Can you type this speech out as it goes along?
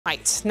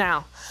Right,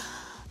 now,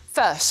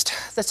 first,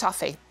 the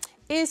toughie.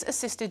 Is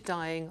assisted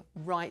dying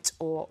right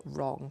or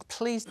wrong?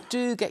 Please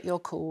do get your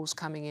calls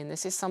coming in.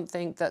 This is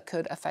something that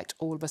could affect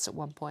all of us at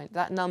one point.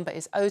 That number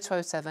is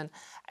 0207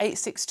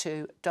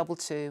 862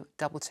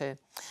 2222.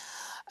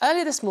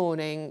 Earlier this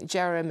morning,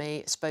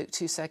 Jeremy spoke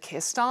to Sir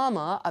Keir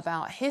Starmer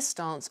about his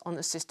stance on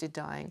assisted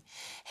dying.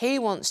 He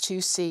wants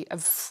to see a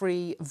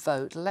free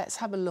vote. Let's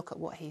have a look at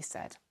what he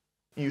said.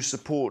 You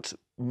support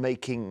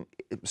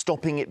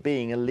stopping it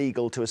being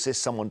illegal to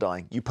assist someone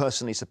dying. You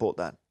personally support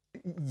that?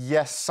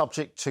 Yes,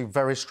 subject to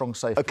very strong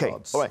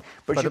safeguards. OK,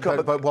 all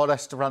right. But what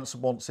Esther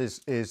Ransom wants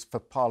is for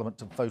Parliament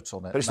to vote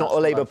on it. But it's not a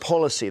Labour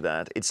policy,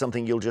 that. It's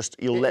something you'll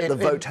let the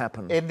vote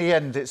happen. In the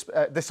end,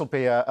 this will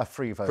be a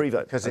free vote. Free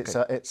vote, because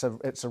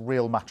it's a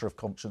real matter of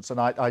conscience. And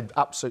I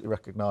absolutely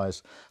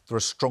recognise there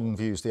are strong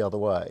views the other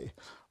way.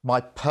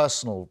 My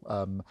personal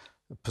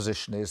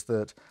position is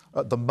that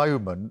at the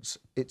moment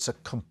it's a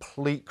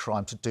complete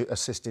crime to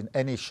assist in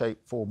any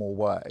shape, form or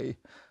way.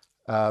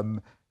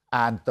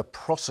 And the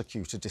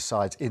prosecutor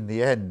decides in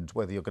the end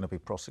whether you're going to be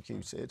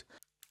prosecuted.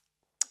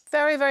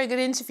 Very, very good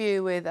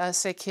interview with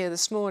Sir Keir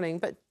this morning.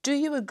 But do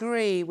you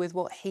agree with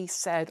what he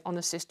said on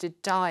assisted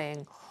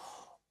dying?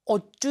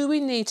 Or do we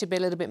need to be a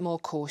little bit more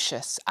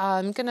cautious?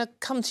 I'm going to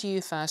come to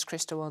you first,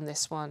 Cristo, on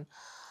this one.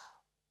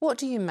 What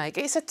do you make?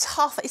 It's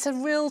a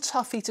real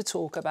toughie to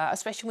talk about,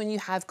 especially when you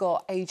have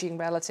got ageing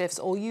relatives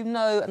or you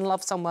know and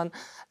love someone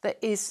that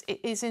is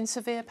in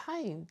severe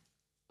pain.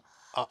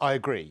 I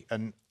agree,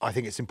 and I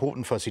think it's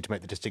important firstly to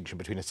make the distinction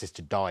between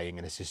assisted dying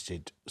and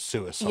assisted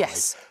suicide.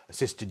 Yes.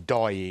 Assisted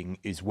dying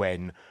is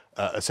when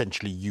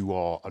essentially you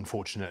are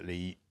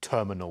unfortunately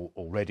terminal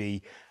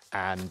already,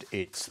 and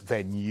it's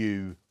then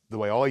you, the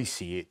way I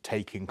see it,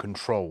 taking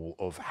control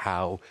of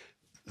how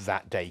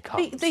that day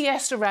comes. The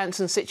Esther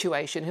Ransom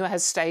situation, who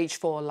has stage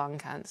 4 lung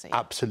cancer.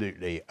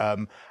 Absolutely,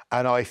 and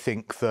I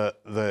think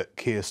that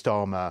Keir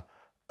Starmer,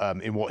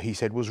 in what he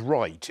said, was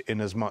right in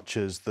as much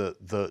as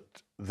that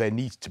there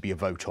needs to be a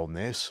vote on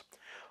this.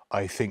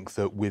 I think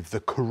that with the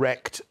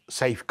correct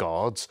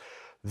safeguards,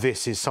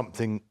 this is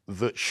something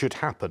that should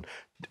happen.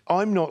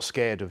 I'm not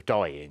scared of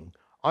dying.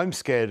 I'm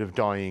scared of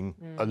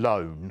dying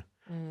alone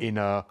in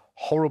a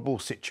horrible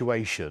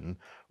situation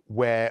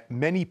where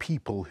many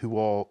people who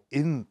are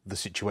in the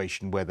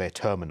situation where they're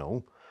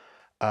terminal,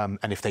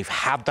 and if they've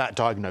had that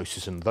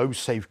diagnosis and those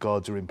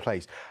safeguards are in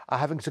place, are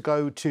having to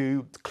go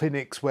to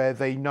clinics where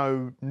they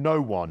know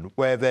no one,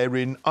 where they're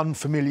in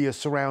unfamiliar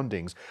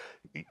surroundings.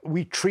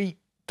 We treat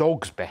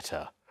dogs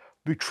better.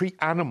 We treat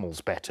animals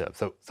better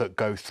that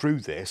go through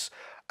this.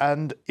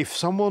 And if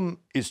someone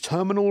is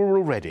terminal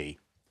already,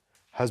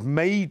 has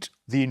made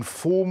the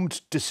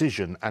informed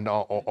decision and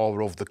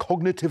are of the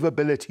cognitive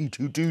ability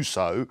to do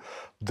so,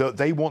 that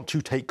they want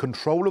to take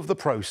control of the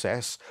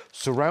process,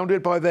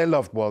 surrounded by their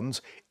loved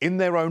ones, in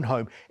their own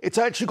home, it's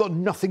actually got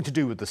nothing to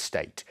do with the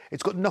state.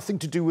 It's got nothing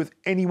to do with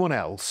anyone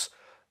else.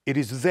 It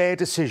is their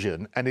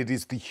decision and it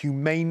is the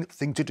humane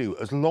thing to do.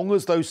 As long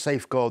as those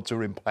safeguards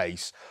are in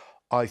place,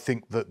 I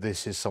think that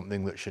this is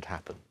something that should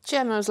happen.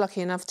 Gemma was lucky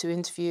enough to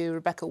interview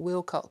Rebecca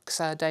Wilcox,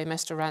 Dame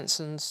Esther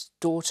Ransom's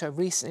daughter,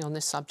 recently on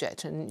this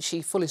subject, and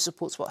she fully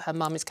supports what her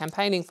mum is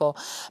campaigning for.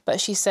 But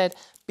she said,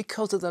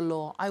 because of the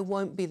law, I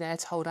won't be there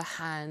to hold her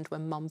hand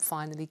when mum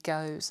finally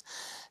goes.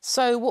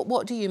 So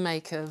what do you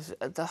make of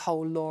the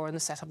whole law and the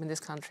setup in this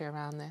country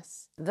around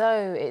this?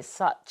 Though it's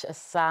such a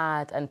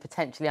sad and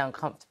potentially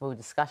uncomfortable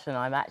discussion,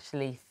 I'm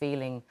actually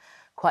feeling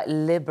quite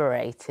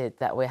liberated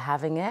that we're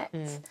having it.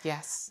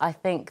 Yes. I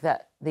think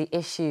that the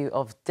issue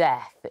of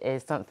death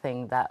is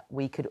something that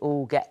we could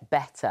all get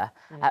better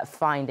at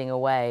finding a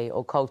way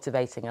or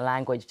cultivating a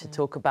language to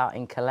talk about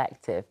in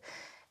collective.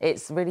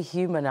 It's really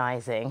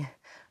humanising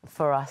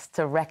for us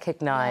to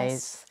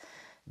recognise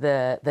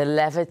the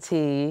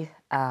levity,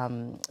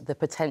 the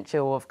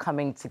potential of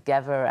coming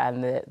together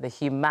and the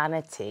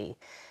humanity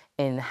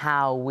in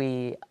how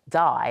we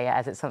die,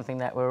 as it's something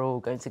that we're all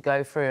going to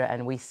go through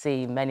and we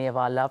see many of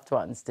our loved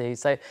ones do.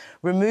 So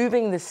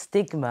removing the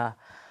stigma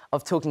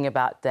of talking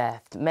about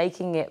death,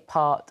 making it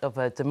part of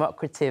a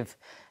democratic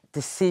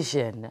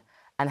decision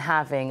and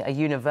having a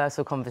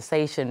universal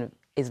conversation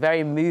is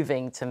very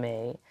moving to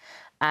me.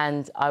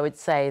 And I would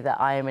say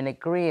that I am in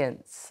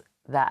agreement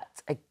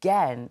that,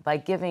 again, by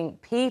giving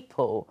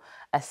people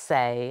a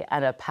say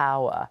and a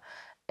power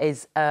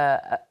is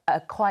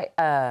quite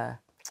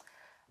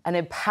an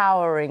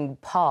empowering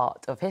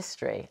part of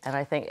history. And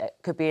I think it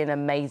could be an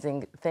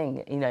amazing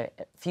thing, you know,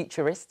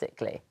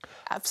 futuristically.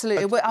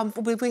 Absolutely.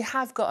 We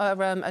have got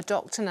a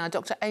doctor now,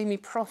 Dr. Amy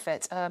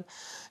Prophet,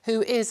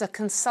 who is a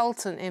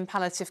consultant in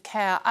palliative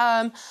care.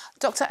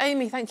 Dr.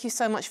 Amy, thank you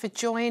so much for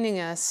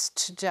joining us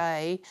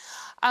today.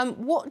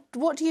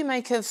 What do you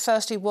make of,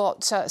 firstly,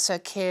 what Sir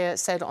Keir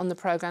said on the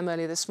programme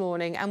earlier this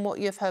morning and what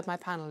you've heard my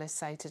panellists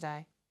say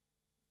today?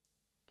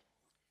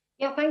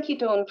 Yeah, thank you,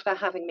 Dawn, for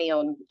having me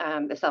on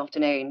this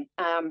afternoon.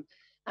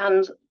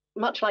 And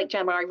much like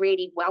Gemma, I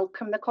really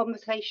welcome the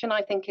conversation.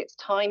 I think it's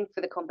time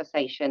for the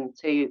conversation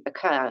to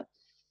occur.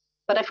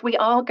 But if we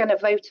are going to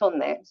vote on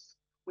this,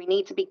 We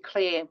need to be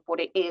clear what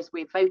it is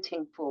we're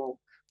voting for.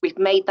 We've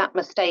made that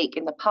mistake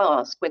in the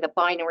past with a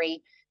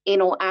binary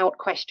in or out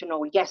question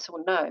or yes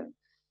or no.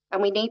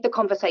 And we need the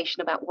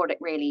conversation about what it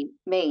really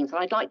means. And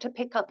I'd like to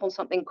pick up on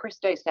something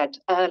Cristo said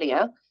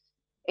earlier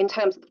in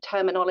terms of the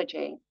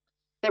terminology.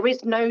 There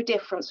is no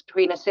difference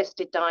between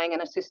assisted dying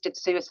and assisted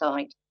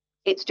suicide.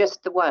 It's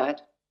just the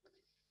word.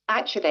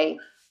 Actually,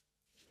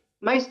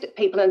 most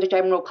people in the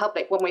general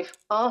public, when we've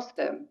asked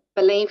them,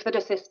 believe that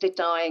assisted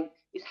dying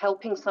is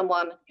helping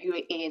someone who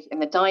is in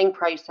the dying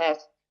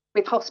process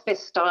with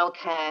hospice-style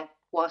care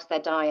whilst they're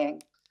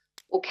dying,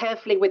 or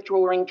carefully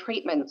withdrawing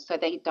treatments so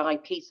they die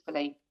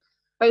peacefully.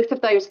 Both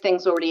of those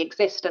things already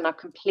exist and are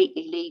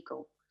completely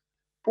legal.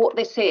 What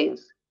this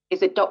is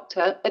a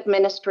doctor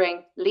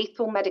administering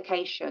lethal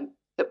medication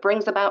that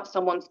brings about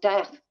someone's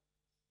death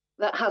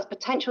that has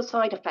potential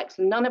side effects.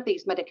 And none of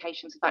these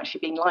medications have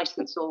actually been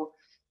licensed or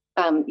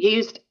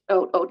used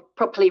or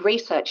properly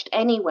researched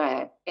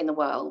anywhere in the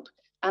world.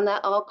 And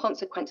there are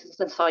consequences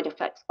and side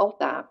effects of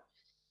that.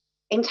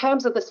 In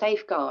terms of the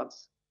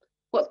safeguards,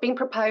 what's been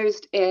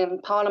proposed in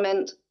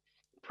Parliament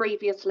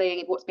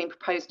previously, what's been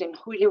proposed in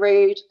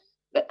Holyrood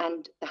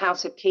and the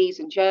House of Keys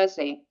in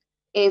Jersey,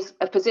 is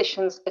a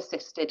physician's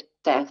assisted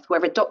death,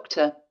 where a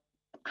doctor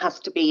has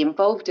to be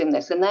involved in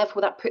this. And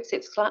therefore that puts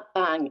it slap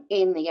bang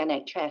in the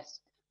NHS,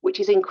 which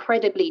is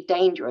incredibly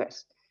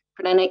dangerous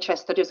for an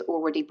NHS that is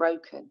already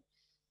broken.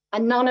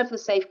 And none of the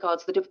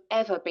safeguards that have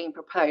ever been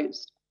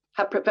proposed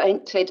have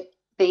prevented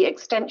the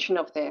extension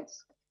of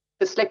this,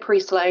 the slippery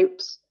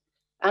slopes,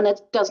 and it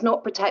does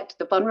not protect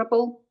the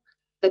vulnerable,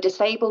 the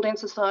disabled in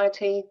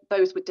society,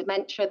 those with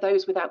dementia,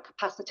 those without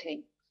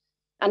capacity.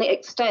 And it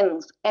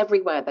extends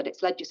everywhere that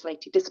it's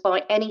legislated,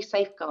 despite any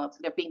safeguards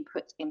that have been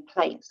put in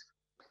place.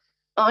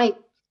 I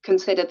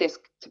consider this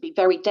to be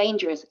very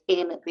dangerous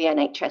in the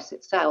NHS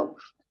itself.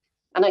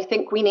 And I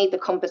think we need the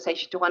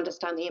conversation to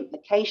understand the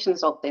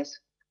implications of this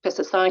for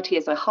society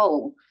as a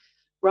whole,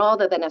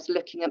 rather than us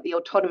looking at the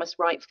autonomous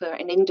right for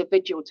an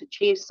individual to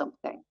choose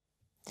something.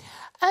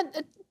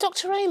 And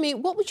Dr. Amy,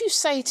 what would you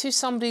say to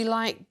somebody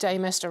like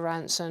Dame Esther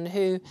Ranson,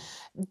 who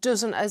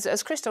doesn't,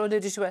 as Cristo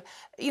alluded to,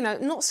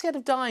 not scared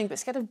of dying, but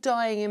scared of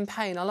dying in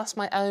pain? I lost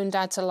my own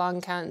dad to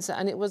lung cancer,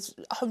 and it was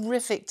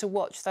horrific to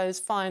watch those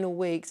final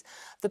weeks,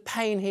 the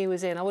pain he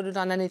was in. I would have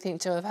done anything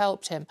to have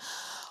helped him.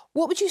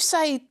 What would you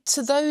say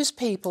to those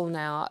people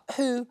now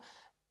who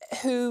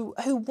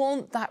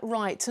want that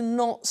right to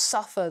not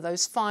suffer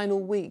those final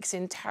weeks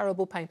in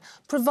terrible pain,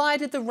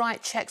 provided the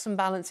right checks and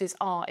balances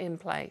are in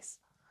place?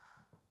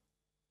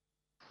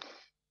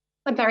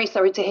 I'm very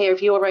sorry to hear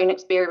of your own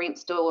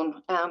experience,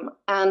 Dawn,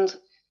 and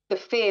the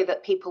fear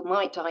that people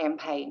might die in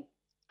pain.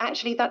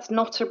 Actually, that's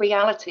not a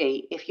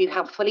reality if you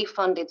have fully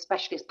funded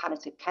specialist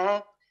palliative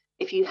care,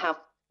 if you have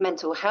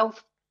mental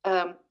health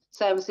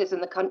services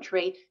in the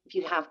country, if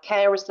you have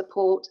carer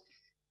support,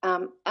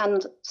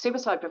 and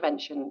suicide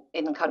prevention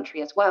in the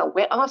country as well.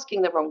 We're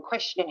asking the wrong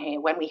question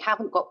here when we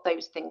haven't got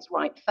those things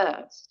right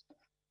first.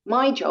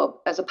 My job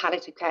as a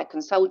palliative care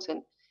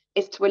consultant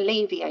is to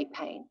alleviate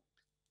pain.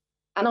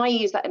 And I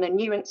use that in a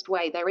nuanced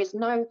way. There is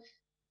no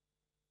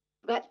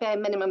bare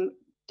minimum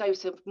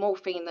dose of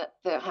morphine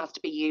that has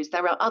to be used.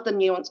 There are other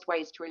nuanced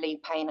ways to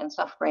relieve pain and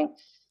suffering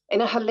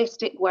in a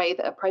holistic way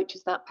that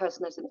approaches that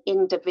person as an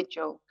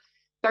individual.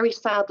 Very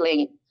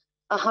sadly,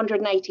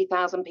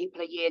 180,000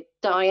 people a year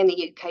die in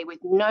the UK with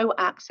no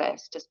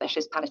access to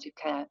specialist palliative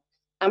care.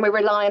 And we're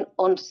reliant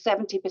on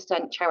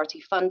 70%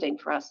 charity funding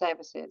for our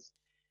services.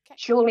 Okay.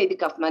 Surely the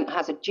government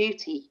has a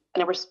duty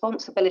and a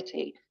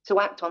responsibility to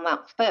act on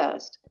that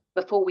first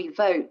before we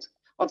vote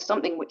on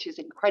something which is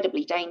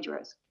incredibly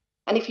dangerous.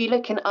 And if you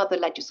look in other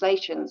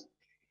legislations,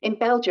 in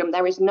Belgium,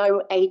 there is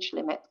no age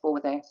limit for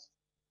this.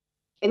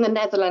 In the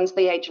Netherlands,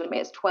 the age limit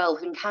is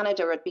 12. In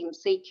Canada, had been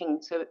seeking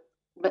to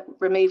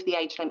remove the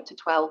age limit to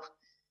 12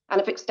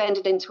 and have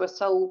extended into a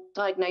sole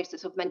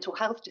diagnosis of mental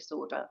health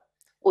disorder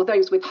or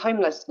those with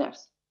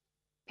homelessness.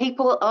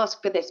 People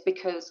ask for this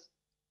because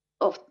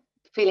of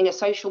feeling a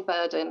social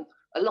burden,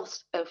 a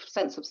loss of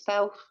sense of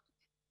self,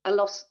 a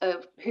loss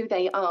of who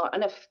they are,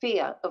 and a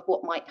fear of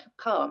what might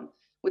come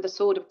with a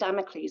sword of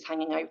Damocles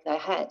hanging over their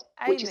head,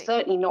 Amy, which is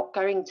certainly not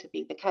going to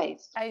be the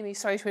case. Amy,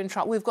 sorry to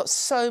interrupt. We've got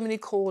so many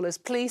callers.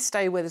 Please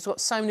stay with us. We've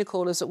got so many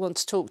callers that want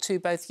to talk to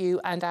both you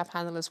and our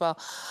panel as well.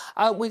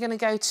 We're going to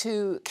go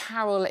to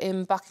Carol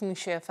in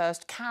Buckinghamshire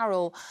first.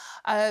 Carol,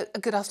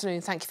 good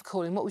afternoon. Thank you for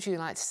calling. What would you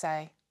like to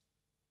say?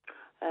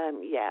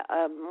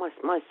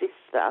 My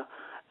sister,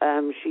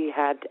 she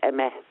had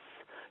MS.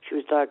 She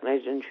was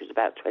diagnosed when she was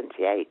about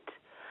 28.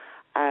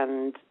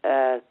 And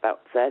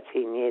about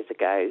 13 years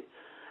ago,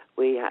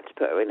 we had to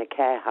put her in a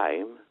care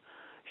home.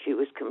 She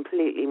was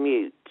completely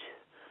mute.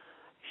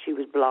 She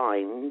was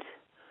blind.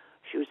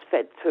 She was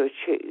fed through a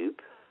tube.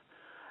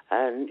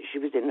 And she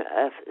was in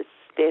a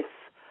stiff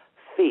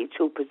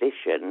fetal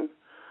position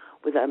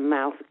with her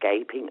mouth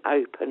gaping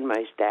open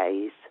most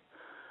days.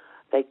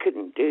 They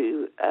couldn't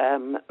do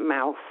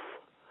mouth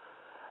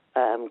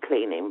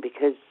cleaning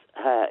because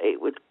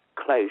it would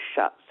close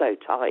shut so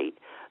tight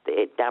that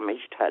it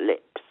damaged her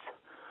lips.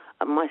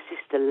 and my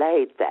sister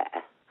laid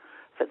there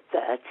for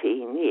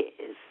 13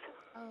 years.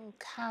 Oh,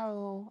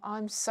 Carol,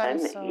 I'm so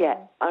sorry. Yeah,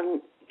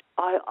 and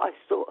I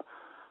thought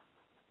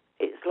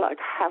it's like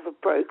have a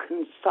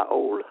broken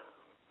soul,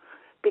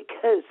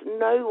 because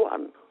no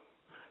one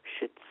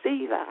should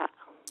see that.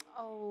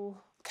 Oh,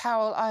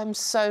 Carol, I'm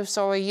so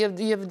sorry. Your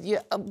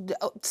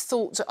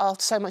thoughts are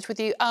so much with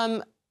you.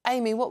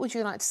 Amy, what would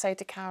you like to say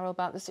to Carol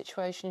about the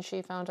situation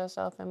she found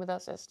herself in with her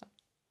sister?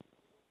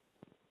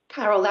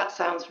 Carol, that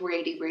sounds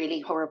really, really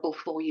horrible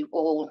for you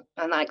all,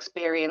 and that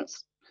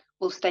experience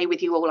will stay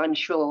with you all, I'm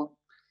sure.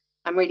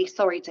 I'm really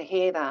sorry to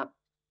hear that.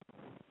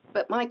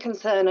 But my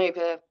concern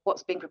over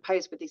what's being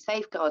proposed with these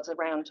safeguards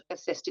around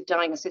assisted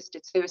dying,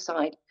 assisted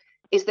suicide,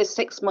 is this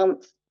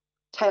 6-month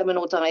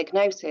terminal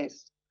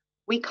diagnosis.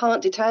 We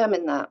can't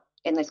determine that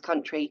in this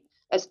country.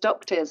 As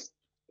doctors,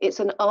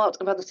 it's an art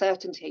of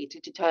uncertainty to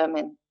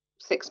determine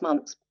 6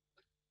 months.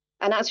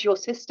 And as your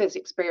sister's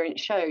experience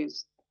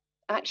shows,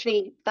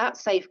 actually that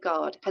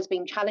safeguard has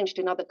been challenged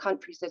in other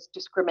countries as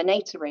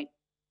discriminatory,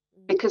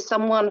 because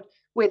someone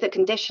with a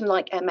condition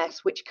like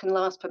MS, which can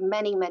last for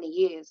many, many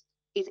years,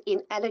 is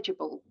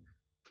ineligible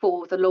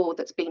for the law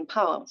that's been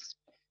passed.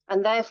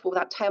 And therefore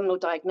that terminal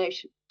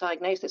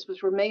diagnosis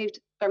was removed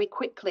very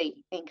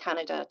quickly in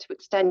Canada to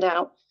extend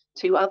out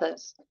to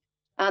others.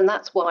 And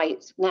that's why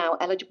it's now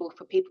eligible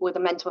for people with a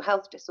mental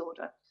health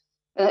disorder.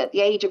 And at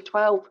the age of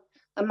 12,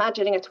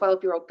 imagining a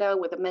 12-year-old girl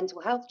with a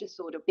mental health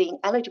disorder being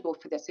eligible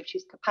for this, if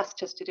she's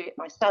capacitous to do it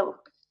myself,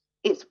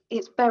 it's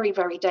very,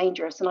 very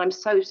dangerous. And I'm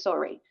so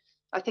sorry.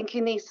 I think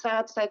in these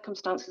sad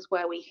circumstances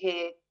where we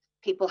hear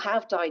people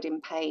have died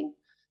in pain,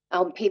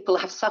 people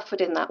have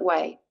suffered in that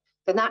way,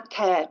 then that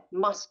care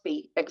must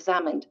be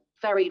examined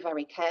very,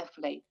 very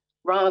carefully,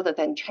 rather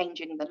than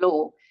changing the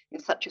law in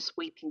such a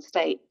sweeping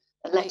state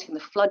and letting the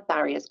flood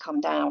barriers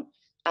come down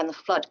and the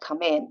flood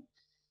come in.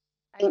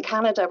 In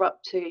Canada,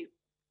 up to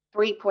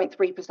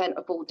 3.3%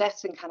 of all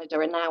deaths in Canada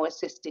are now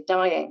assisted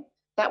dying.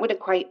 That would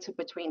equate to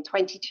between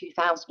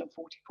 22,000 and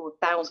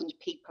 44,000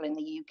 people in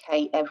the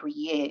UK every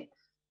year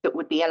that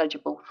would be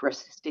eligible for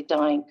assisted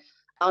dying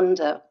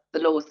under the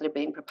laws that are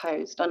being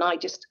proposed. And I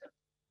just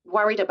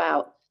worried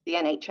about the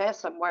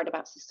NHS, I'm worried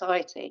about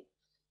society.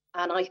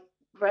 And I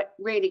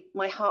really,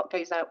 my heart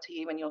goes out to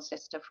you and your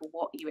sister for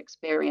what you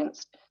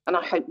experienced. And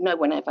I hope no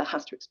one ever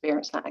has to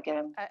experience that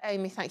again.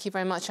 Amy, thank you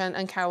very much.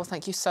 And Carol,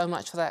 thank you so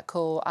much for that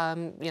call.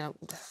 You know,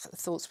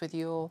 thoughts with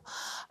your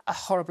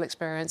horrible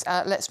experience.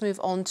 Let's move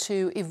on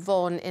to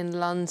Yvonne in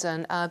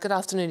London. Good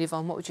afternoon,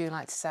 Yvonne. What would you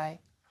like to say?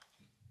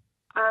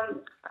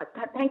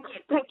 Thank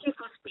you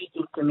for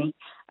speaking to me.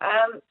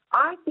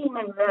 I've been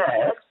a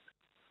nurse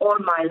all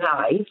my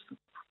life.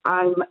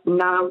 I'm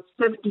now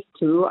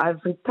 72.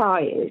 I've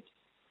retired.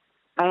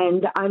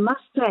 And I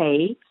must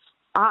say,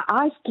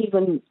 I've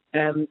given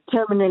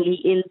terminally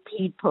ill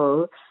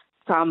people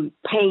some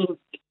pain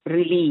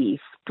relief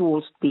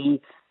towards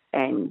the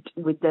end.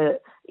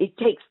 It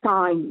takes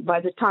time. By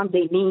the time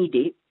they need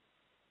it,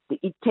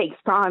 it takes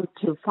time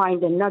to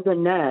find another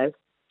nurse,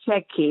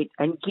 check it,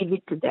 and give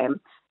it to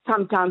them.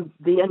 Sometimes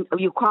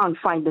you can't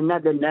find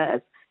another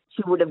nurse.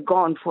 She would have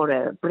gone for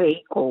a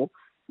break or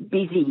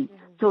busy.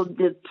 So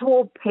the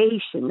poor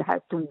patient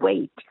has to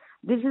wait.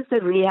 This is the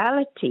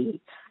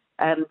reality.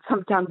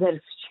 Sometimes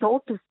there's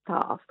shorter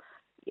staff.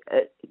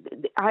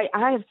 I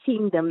have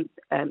seen them.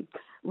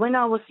 When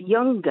I was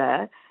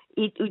younger,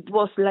 it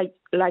was like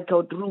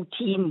a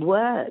routine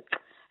work.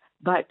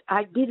 But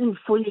I didn't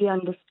fully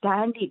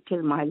understand it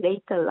till my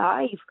later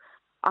life.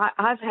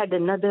 I've had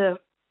another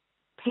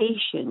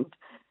patient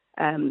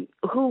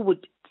who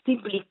would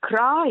simply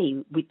cry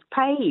with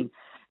pain,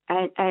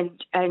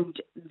 and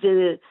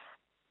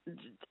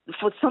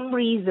for some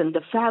reason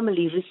the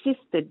family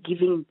resisted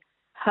giving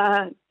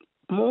her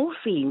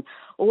morphine,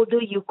 although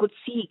you could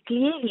see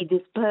clearly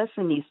this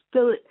person is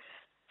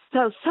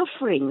still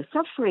suffering,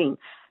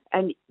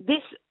 and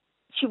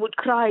she would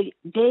cry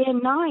day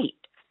and night,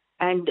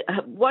 and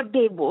what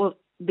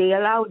they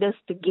allowed us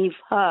to give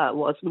her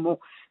was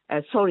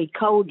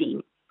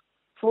codeine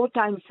 4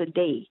 times a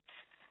day.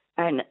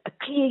 And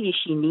clearly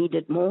she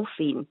needed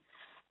morphine.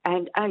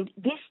 And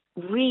this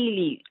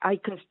really, I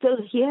can still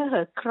hear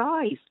her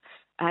cries.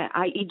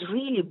 It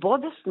really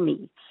bothers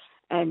me.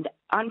 And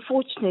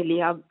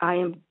unfortunately, I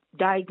am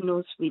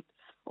diagnosed with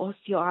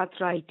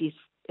osteoarthritis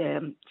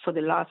for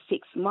the last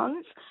 6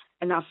 months.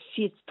 And I've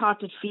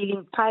started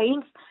feeling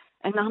pains.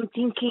 And I'm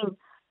thinking,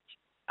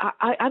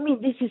 I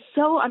mean, this is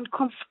so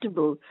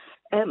uncomfortable.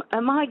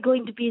 Am I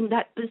going to be in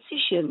that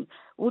position?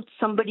 Would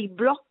somebody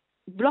block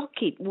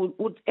it?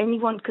 Would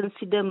anyone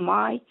consider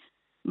my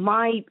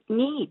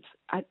needs?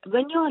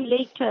 When you are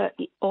later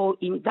or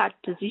in that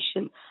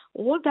position,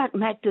 all that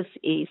matters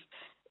is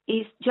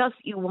just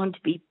you want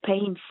to be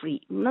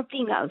pain-free.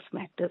 Nothing else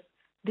matters.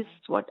 This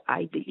is what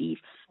I believe.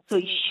 So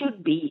it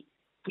should be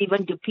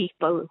given to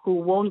people who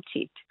want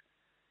it.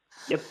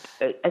 The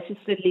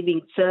assisted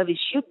living service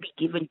should be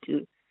given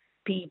to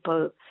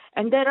people.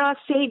 And there are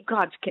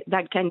safeguards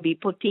that can be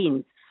put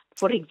in.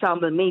 For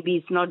example, maybe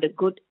it's not a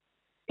good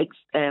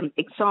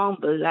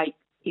example, like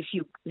if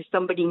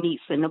somebody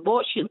needs an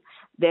abortion,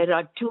 there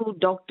are 2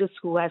 doctors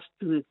who have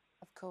to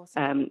Of course.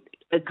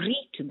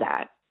 Agree to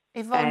that.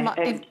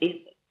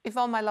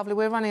 Yvonne, my lovely,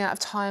 we're running out of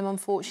time,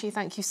 unfortunately.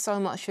 Thank you so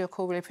much for your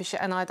call. Really appreciate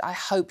it, and I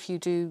hope you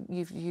don't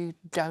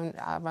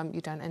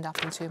end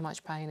up in too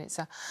much pain. It's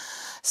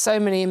so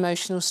many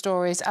emotional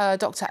stories.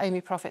 Dr.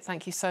 Amy Prophet,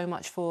 thank you so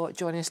much for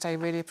joining us today.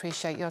 Really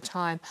appreciate your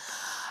time.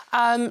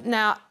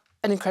 Now,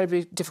 an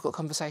incredibly difficult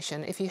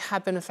conversation. If you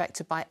have been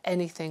affected by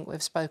anything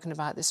we've spoken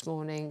about this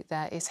morning,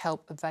 there is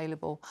help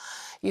available.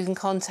 You can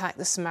contact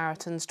the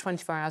Samaritans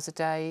 24 hours a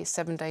day,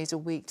 7 days a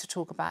week to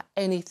talk about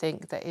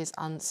anything that is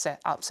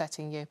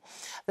upsetting you.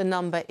 The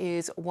number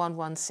is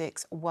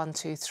 116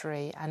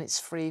 123 and it's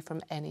free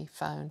from any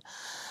phone.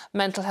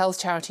 Mental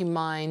health charity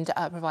Mind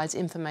provides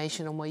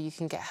information on where you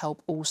can get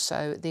help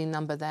also. The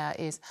number there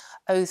is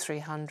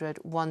 0300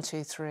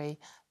 123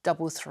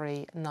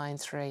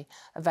 3393,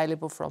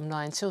 available from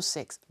 9 till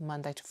 6,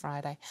 Monday to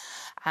Friday.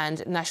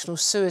 And National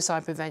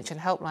Suicide Prevention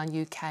Helpline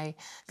UK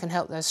can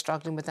help those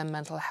struggling with their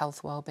mental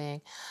health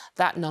wellbeing.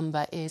 That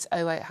number is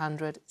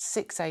 0800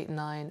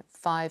 689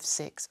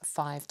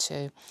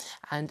 5652.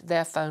 And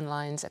their phone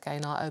lines,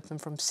 again, are open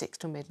from 6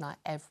 till midnight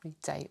every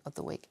day of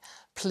the week.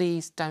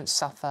 Please don't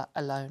suffer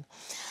alone.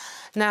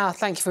 Now,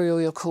 thank you for all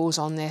your calls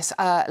on this.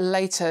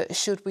 Later,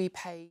 should we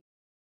pay...